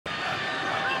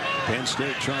Penn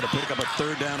State trying to pick up a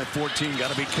third down at 14.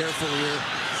 Got to be careful here.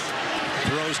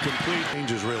 Throws complete.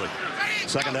 Changes really.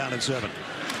 Second down and 7.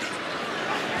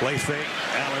 Play fake.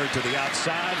 Allard to the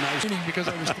outside. Nice. Because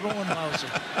I was throwing lousy.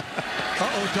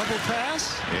 Double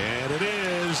pass. And it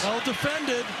is. Well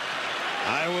defended.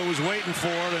 Iowa was waiting for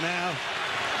it, and now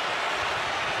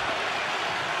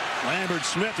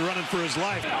Lambert-Smith running for his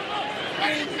life.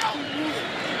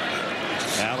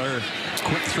 Allard,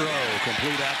 quick throw,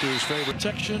 complete after his favorite.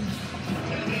 Protection.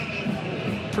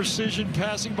 Precision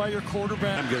passing by your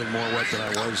quarterback. I'm getting more wet than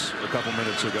I was a couple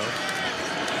minutes ago.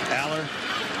 Allard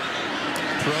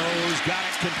throws, got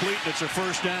it complete. It's a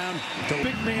first down. The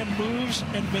big man moves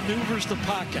and maneuvers the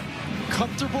pocket.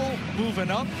 Comfortable, moving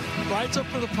up, rides up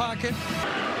to the pocket.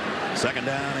 Second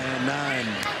down and 9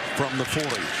 from the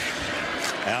 40.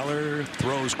 Allard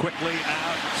throws quickly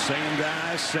out. Same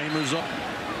guy, same result.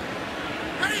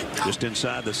 Just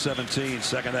inside the 17.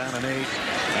 Second down and 8.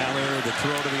 Allard, the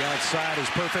throw to the outside is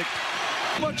perfect.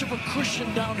 Much of a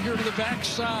cushion down here to the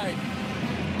backside.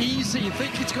 Easy. You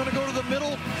think he's going to go to the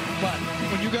middle, but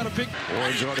when you got a big...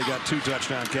 Warren's already got 2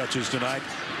 touchdown catches tonight.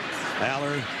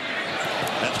 Allard,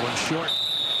 that's one short.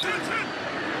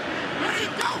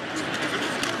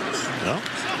 No,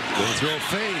 going to throw a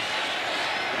fade.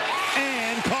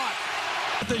 And caught.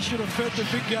 They should have fed the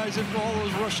big guys in for all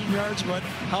those rushing yards, but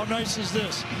how nice is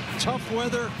this? Tough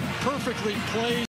weather, perfectly played.